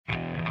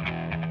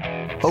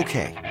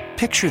Okay,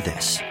 picture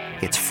this.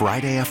 It's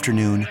Friday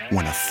afternoon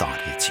when a thought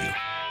hits you.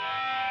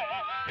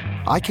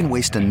 I can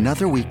waste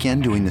another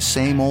weekend doing the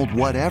same old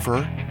whatever,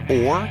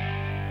 or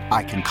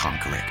I can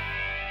conquer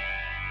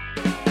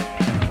it.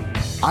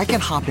 I can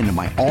hop into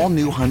my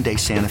all-new Hyundai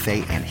Santa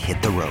Fe and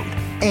hit the road.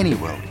 Any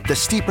road. The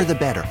steeper, the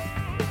better.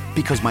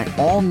 Because my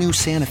all-new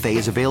Santa Fe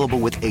is available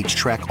with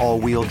H-Track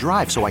all-wheel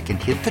drive, so I can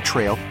hit the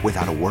trail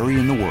without a worry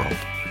in the world.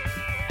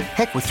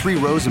 Heck, with 3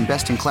 rows and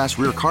best-in-class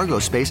rear cargo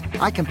space,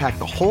 I can pack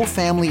the whole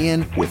family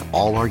in with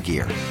all our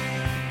gear.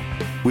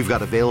 We've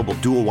got available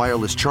dual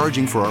wireless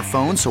charging for our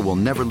phones, so we'll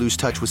never lose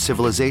touch with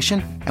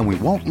civilization, and we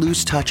won't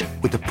lose touch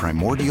with the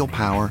primordial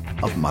power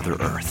of Mother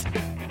Earth.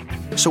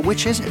 So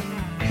which is it?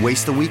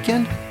 Waste the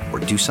weekend or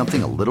do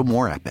something a little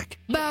more epic?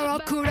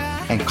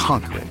 And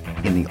conquer it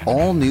in the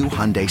all-new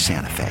Hyundai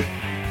Santa Fe.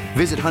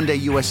 Visit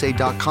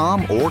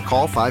HyundaiUSA.com or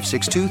call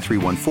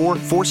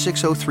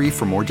 562-314-4603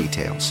 for more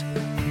details.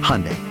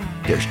 Hyundai,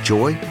 there's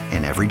joy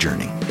in every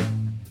journey.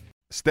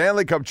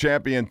 Stanley Cup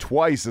champion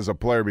twice as a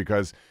player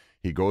because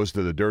he goes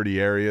to the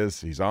dirty areas.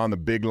 He's on the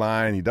big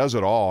line. He does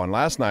it all. And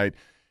last night,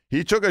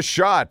 he took a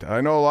shot. I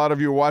know a lot of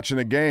you watching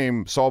the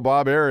game saw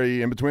Bob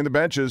Errey in between the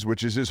benches,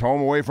 which is his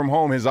home away from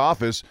home, his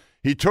office.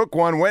 He took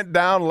one, went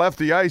down, left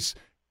the ice.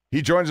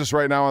 He joins us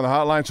right now on the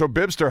hotline. So,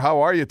 Bibster, how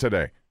are you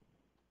today?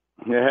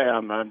 Yeah,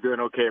 I'm doing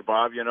okay,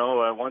 Bob. You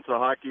know, once a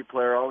hockey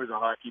player, always a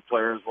hockey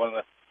player, is one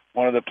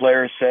of the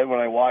players said when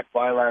I walked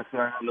by last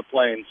night on the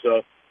plane.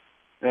 So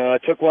I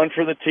took one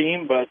for the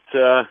team, but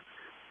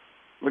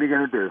what are you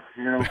going to do?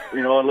 You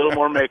know, a little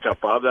more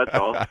makeup, Bob, that's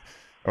all.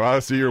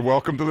 Well, so you're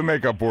welcome to the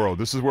makeup world.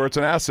 This is where it's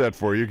an asset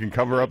for you. You can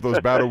cover up those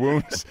battle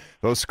wounds,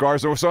 those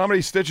scars. So how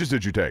many stitches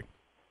did you take?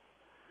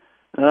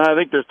 I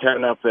think there's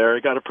 10 up there. I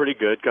got it pretty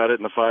good. Got it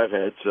in the 5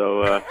 head.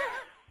 So,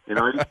 you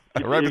know,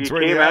 right you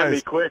between came the at eyes.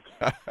 me quick.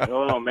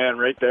 Oh, man,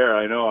 right there.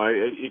 I know.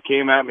 You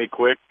came at me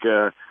quick.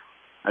 I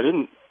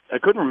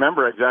couldn't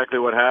remember exactly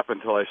what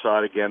happened until I saw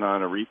it again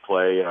on a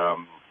replay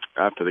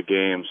after the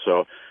game.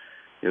 So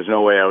there's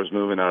no way I was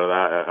moving out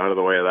of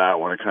the way of that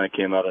one. It kind of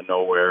came out of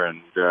nowhere,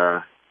 and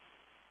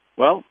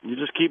well, you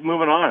just keep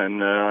moving on,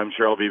 and I'm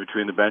sure I'll be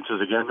between the benches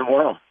again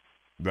tomorrow.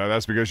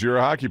 That's because you're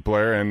a hockey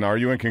player, and are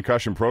you in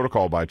concussion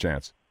protocol by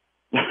chance?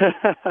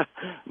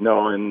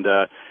 No, and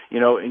you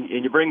know, and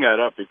you bring that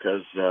up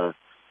because the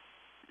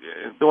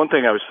one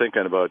thing I was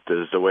thinking about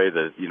is the way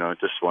that, you know,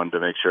 just wanted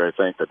to make sure I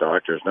thank the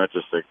doctors, not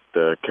just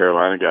the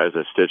Carolina guys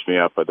that stitched me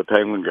up, but the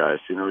Penguin guys,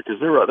 you know, because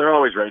they're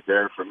always right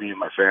there for me and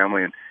my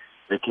family, and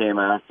they came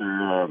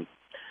after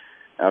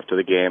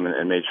the game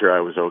and made sure I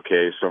was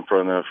okay. So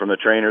from the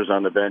trainers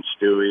on the bench,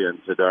 Stewie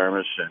and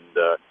Zadarmish, and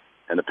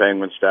the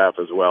Penguin staff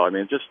as well. I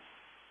mean, just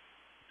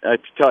I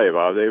tell you,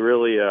 Bob, they're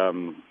really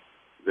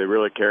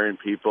caring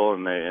people,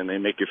 and they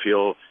make you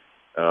feel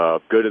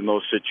good in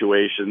those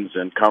situations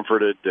and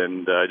comforted.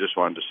 And I just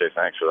wanted to say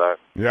thanks for that.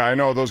 Yeah, I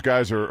know those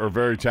guys are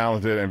very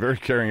talented and very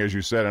caring, as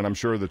you said, and I'm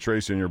sure that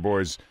Tracy and your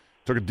boys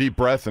took a deep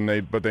breath,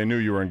 but they knew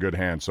you were in good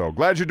hands. So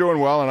glad you're doing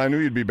well, and I knew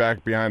you'd be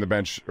back behind the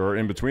bench or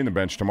in between the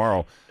bench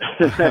tomorrow.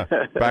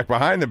 Back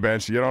behind the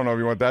bench. You don't know if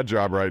you want that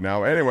job right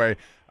now. Anyway,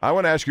 I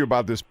want to ask you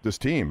about this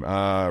team.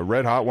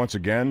 Red hot once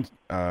again.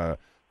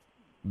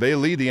 They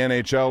lead the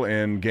NHL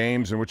in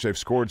games in which they've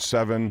scored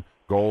 7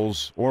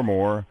 goals or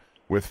more,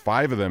 with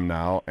 5 of them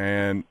now.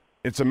 And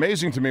it's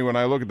amazing to me when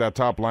I look at that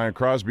top line,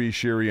 Crosby,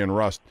 Sheary, and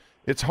Rust.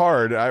 It's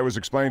hard. I was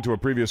explaining to a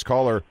previous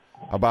caller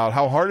about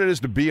how hard it is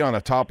to be on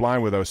a top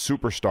line with a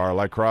superstar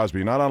like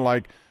Crosby. Not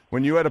unlike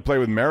when you had to play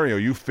with Mario,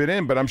 you fit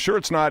in, but I'm sure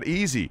it's not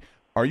easy.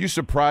 Are you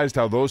surprised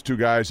how those two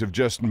guys have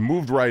just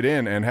moved right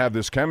in and have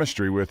this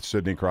chemistry with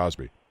Sidney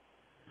Crosby?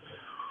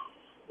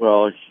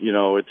 Well, you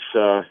know,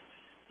 it's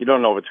you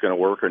don't know if it's going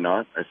to work or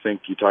not. I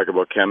think you talk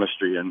about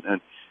chemistry,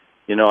 and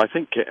you know, I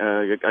think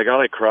a guy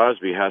like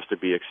Crosby has to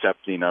be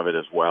accepting of it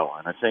as well.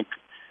 And I think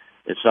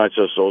it's not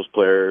just those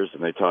players,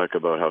 and they talk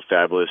about how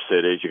fabulous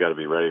it is. You got to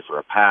be ready for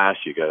a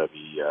pass. You got to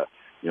be,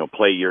 you know,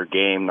 play your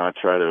game, not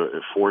try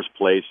to force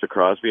plays to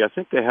Crosby. I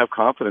think they have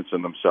confidence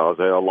in themselves.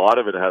 A lot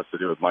of it has to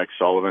do with Mike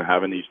Sullivan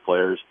having these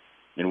players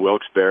in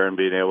Wilkes-Barre and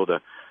being able to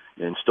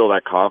instill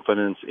that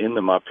confidence in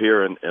them up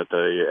here at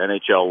the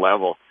NHL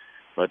level.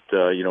 But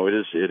you know, it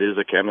is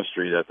a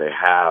chemistry that they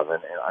have,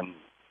 and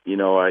you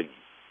know,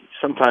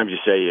 sometimes you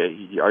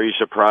say, are you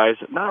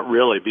surprised? Not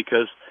really,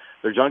 because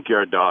they're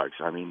junkyard dogs.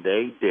 I mean,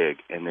 they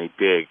dig and they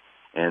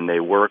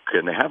work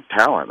and they have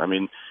talent. I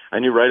mean, I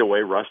knew right away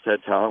Rust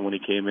had talent when he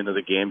came into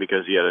the game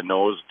because he had a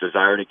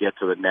desire to get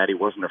to the net. He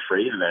wasn't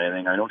afraid of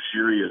anything. I know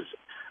Sheary is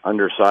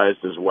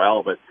undersized as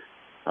well, but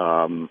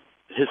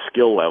his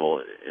skill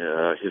level,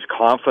 his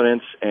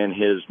confidence, and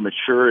his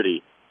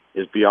maturity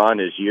is beyond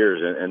his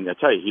years. And I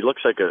tell you, he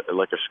looks like a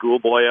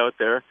schoolboy out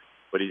there,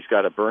 but he's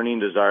got a burning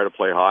desire to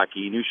play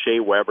hockey. He knew Shea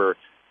Weber,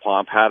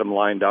 Pomp, had him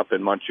lined up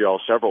in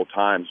Montreal several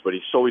times, but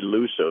he's so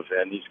elusive,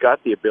 and he's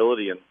got the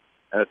ability and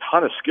a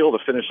ton of skill to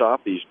finish off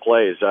these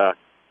plays. I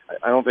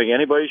don't think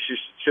anybody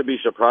should be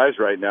surprised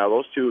right now.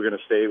 Those two are going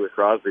to stay with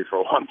Crosby for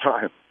a long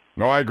time.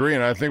 No, I agree,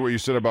 and I think what you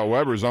said about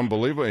Weber is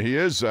unbelievable. He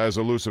is as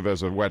elusive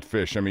as a wet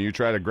fish. I mean, you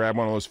try to grab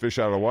one of those fish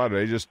out of the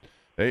water,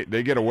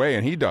 they get away,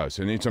 and he does.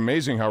 And it's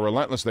amazing how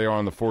relentless they are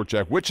on the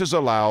forecheck, which has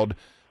allowed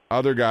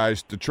other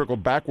guys to trickle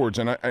backwards.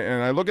 And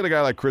I look at a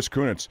guy like Chris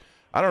Kunitz.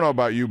 I don't know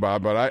about you,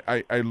 Bob, but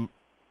I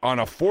on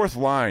a fourth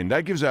line,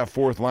 that gives that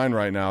fourth line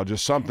right now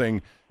just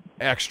something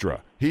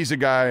extra. He's a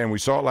guy, and we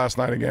saw it last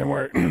night again,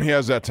 where he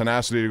has that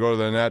tenacity to go to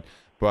the net.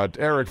 But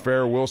Eric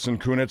Fair, Wilson,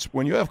 Kunitz,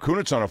 when you have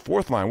Kunitz on a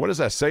fourth line, what does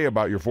that say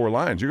about your four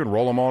lines? You can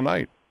roll them all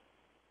night.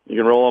 You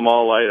can roll them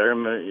all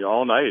night.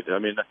 All night. I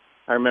mean,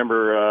 I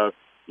remember,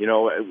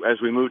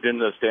 as we moved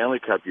into the Stanley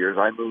Cup years,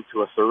 I moved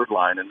to a third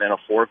line and then a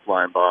fourth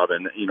line, Bob.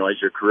 And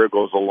as your career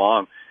goes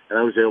along, and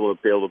I was able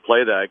to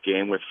play that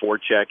game with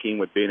forechecking,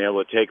 with being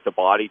able to take the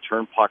body,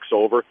 turn pucks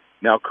over.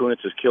 Now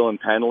Kunitz is killing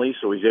penalties,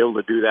 so he's able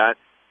to do that.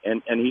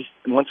 And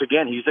once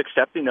again, he's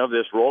accepting of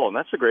this role, and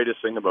that's the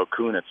greatest thing about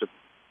Kunitz.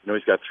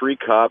 He's got 3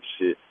 cups,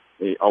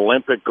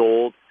 Olympic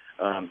gold.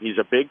 He's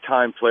a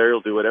big-time player.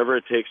 He'll do whatever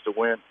it takes to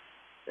win.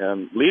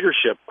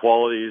 Leadership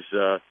qualities,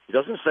 he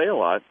doesn't say a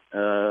lot,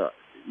 at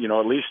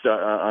least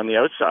on the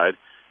outside.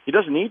 He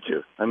doesn't need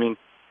to. I mean,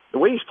 the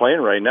way he's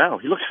playing right now,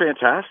 he looks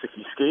fantastic.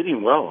 He's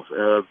skating well.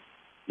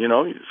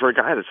 For a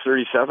guy that's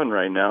 37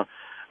 right now,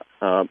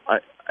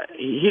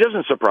 he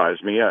doesn't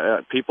surprise me.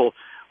 People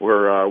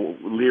were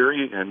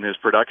leery, and his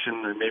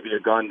production maybe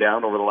had gone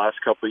down over the last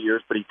couple of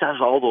years, but he does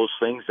all those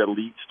things that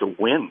leads to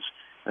wins.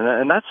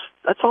 And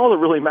that's all that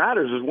really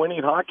matters is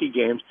winning hockey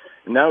games.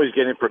 And now he's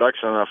getting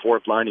production on that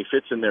fourth line. He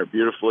fits in there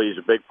beautifully.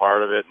 He's a big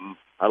part of it, and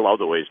I love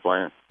the way he's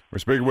playing. We're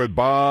speaking with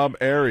Bob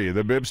Errey,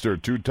 the Bibster,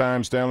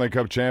 2-time Stanley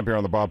Cup champion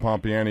on the Bob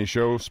Pompiani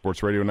Show,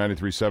 Sports Radio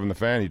 93.7 The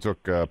Fan. He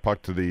took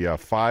puck to the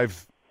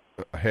 5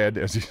 head,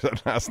 as he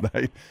said last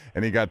night,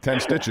 and he got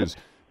 10 stitches.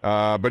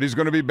 But he's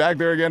going to be back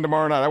there again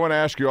tomorrow night. I want to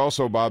ask you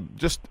also, Bob,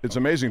 it's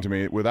amazing to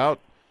me, without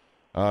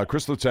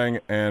Chris Letang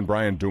and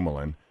Brian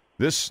Dumoulin,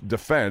 this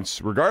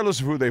defense,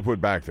 regardless of who they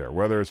put back there,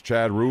 whether it's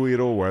Chad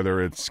Ruhwedel,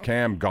 whether it's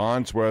Cam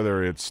Gauntz,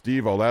 whether it's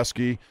Steve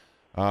Oleski,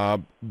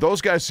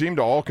 those guys seem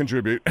to all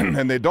contribute,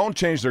 and they don't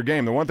change their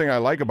game. The one thing I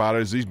like about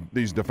it is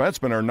these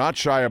defensemen are not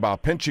shy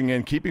about pinching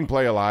in, keeping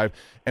play alive,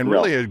 and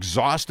really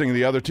exhausting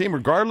the other team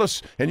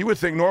regardless. And you would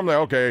think normally,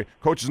 okay,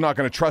 coach is not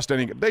going to trust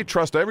any. They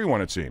trust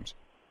everyone, it seems.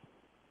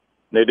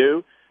 They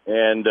do,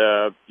 and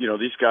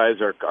these guys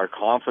are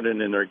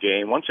confident in their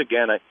game. Once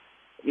again,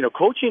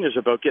 coaching is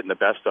about getting the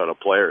best out of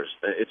players.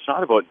 It's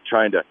not about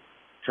trying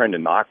to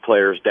knock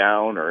players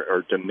down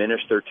or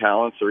diminish their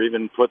talents or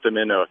even put them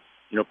in a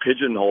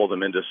pigeonhole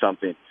them into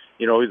something.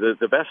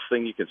 The best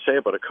thing you can say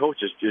about a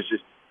coach is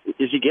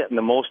he getting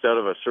the most out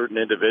of a certain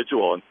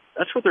individual, and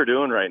that's what they're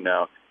doing right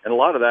now. And a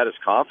lot of that is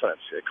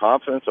confidence.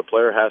 Confidence a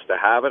player has to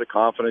have it. A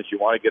confidence you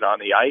want to get on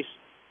the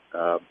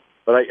ice.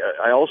 But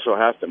I also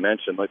have to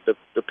mention, like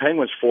the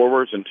Penguins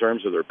forwards in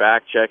terms of their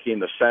back checking,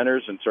 the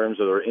centers in terms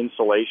of their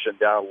insulation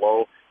down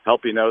low,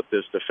 helping out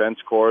this defense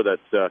core that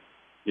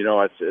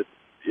it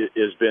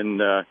has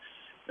been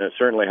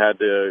certainly had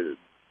to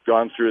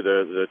gone through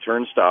the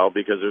turnstile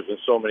because there's been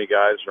so many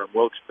guys from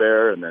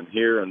Wilkes-Barre and then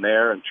here and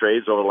there and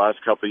trades over the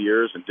last couple of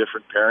years and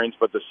different pairings.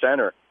 But the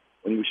center,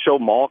 when we show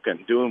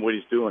Malkin doing what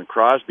he's doing,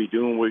 Crosby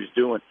doing what he's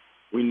doing,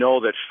 we know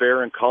that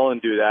Fair and Cullen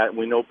do that, and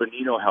we know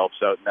Bonino helps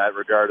out in that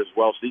regard as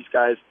well. So these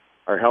guys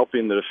are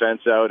helping the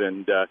defense out,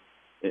 and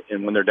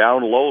when they're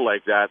down low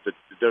like that, the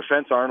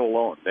defense aren't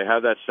alone. They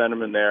have that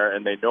sentiment there,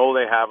 and they know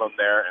they have them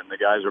there, and the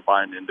guys are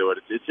buying into it.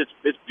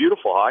 It's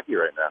beautiful hockey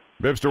right now.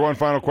 Bibster, one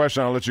final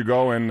question. I'll let you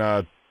go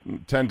and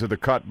tend to the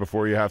cut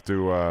before you have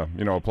to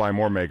apply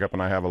more makeup,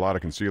 and I have a lot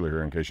of concealer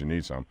here in case you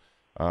need some.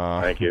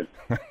 Thank you.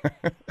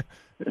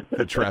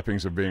 The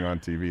trappings of being on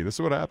TV. This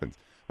is what happens.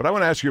 But I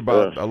want to ask you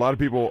about, a lot of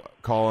people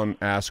call and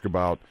ask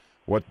about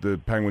what the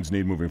Penguins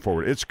need moving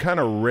forward. It's kind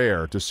of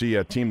rare to see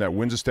a team that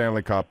wins a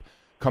Stanley Cup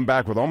come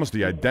back with almost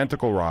the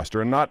identical roster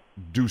and not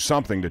do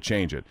something to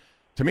change it.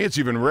 To me, it's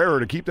even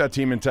rarer to keep that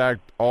team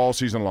intact all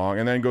season long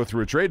and then go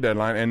through a trade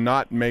deadline and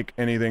not make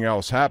anything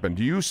else happen.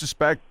 Do you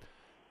suspect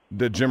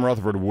that Jim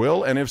Rutherford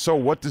will? And if so,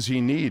 what does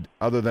he need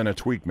other than a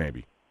tweak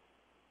maybe?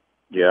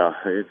 Yeah,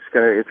 it's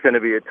gonna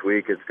be a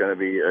tweak. It's gonna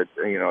be a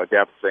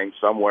depth thing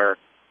somewhere.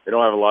 They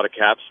don't have a lot of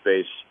cap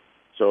space,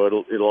 so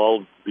it'll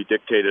all be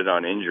dictated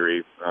on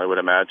injury. I would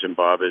imagine,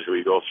 Bob, as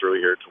we go through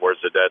here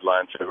towards the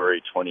deadline,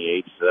 February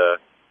 28th,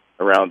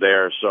 around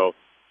there. So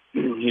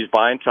he's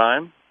buying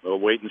time. We'll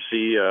wait and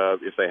see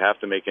if they have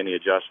to make any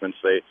adjustments.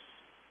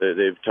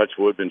 They've touched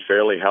wood, been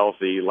fairly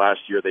healthy. Last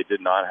year they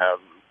did not have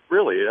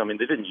really. I mean,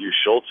 they didn't use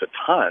Schultz a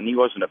ton. He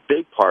wasn't a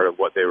big part of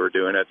what they were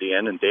doing at the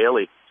end. And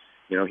Daly,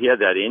 he had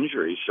that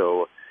injury,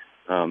 so.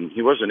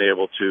 He wasn't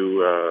able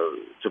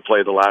to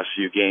play the last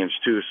few games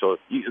too. So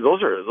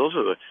those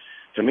are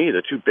to me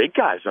the two big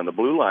guys on the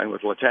blue line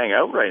with Letang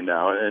out right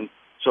now, and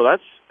so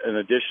that's an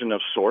addition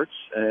of sorts.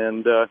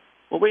 And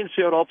we'll wait and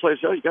see how it all plays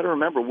out. You got to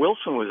remember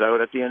Wilson was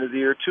out at the end of the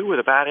year too with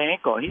a bad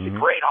ankle, and he's a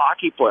great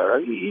hockey player.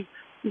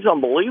 He's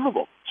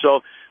unbelievable.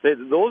 So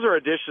those are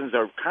additions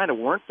that kind of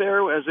weren't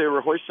there as they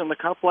were hoisting the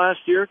cup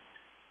last year.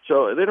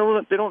 So they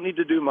don't need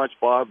to do much,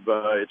 Bob.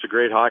 It's a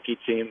great hockey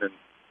team, and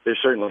they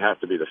certainly have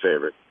to be the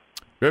favorite.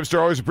 Bibster,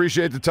 always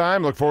appreciate the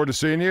time. Look forward to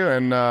seeing you,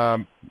 and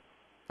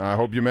I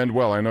hope you mend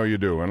well. I know you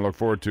do, and look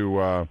forward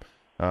to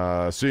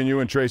seeing you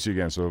and Tracy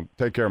again. So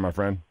take care, my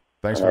friend.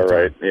 Thanks for the time.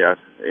 All right.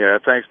 Yeah.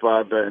 Thanks,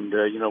 Bob. And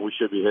we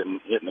should be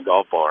hitting the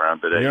golf ball around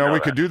today. We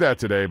could do that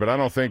today, but I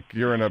don't think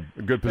you're in a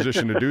good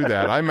position to do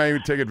that. I may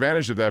take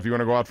advantage of that. If you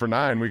want to go out for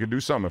 9, we could do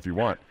something if you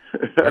want.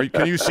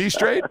 Can you see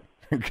straight?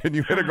 Can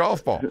you hit a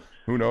golf ball?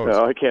 Who knows?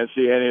 No, I can't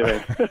see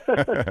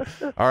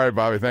anything. All right,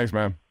 Bobby. Thanks,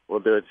 man. We'll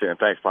do it soon.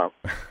 Thanks, Bob.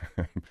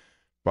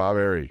 Bob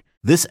Errey.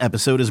 This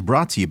episode is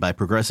brought to you by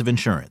Progressive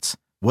Insurance.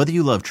 Whether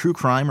you love true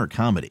crime or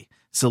comedy,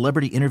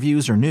 celebrity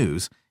interviews or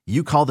news,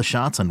 you call the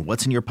shots on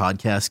what's in your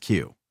podcast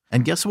queue.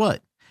 And guess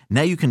what?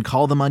 Now you can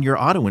call them on your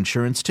auto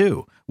insurance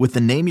too with the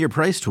Name Your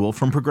Price tool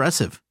from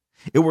Progressive.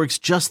 It works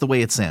just the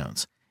way it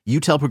sounds. You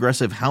tell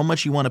Progressive how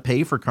much you want to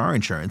pay for car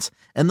insurance,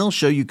 and they'll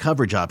show you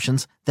coverage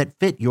options that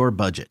fit your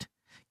budget.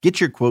 Get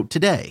your quote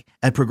today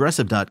at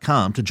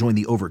Progressive.com to join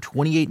the over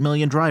 28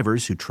 million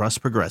drivers who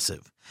trust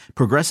Progressive.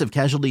 Progressive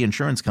Casualty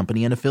Insurance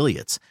Company and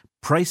Affiliates.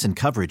 Price and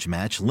coverage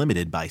match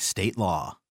limited by state law.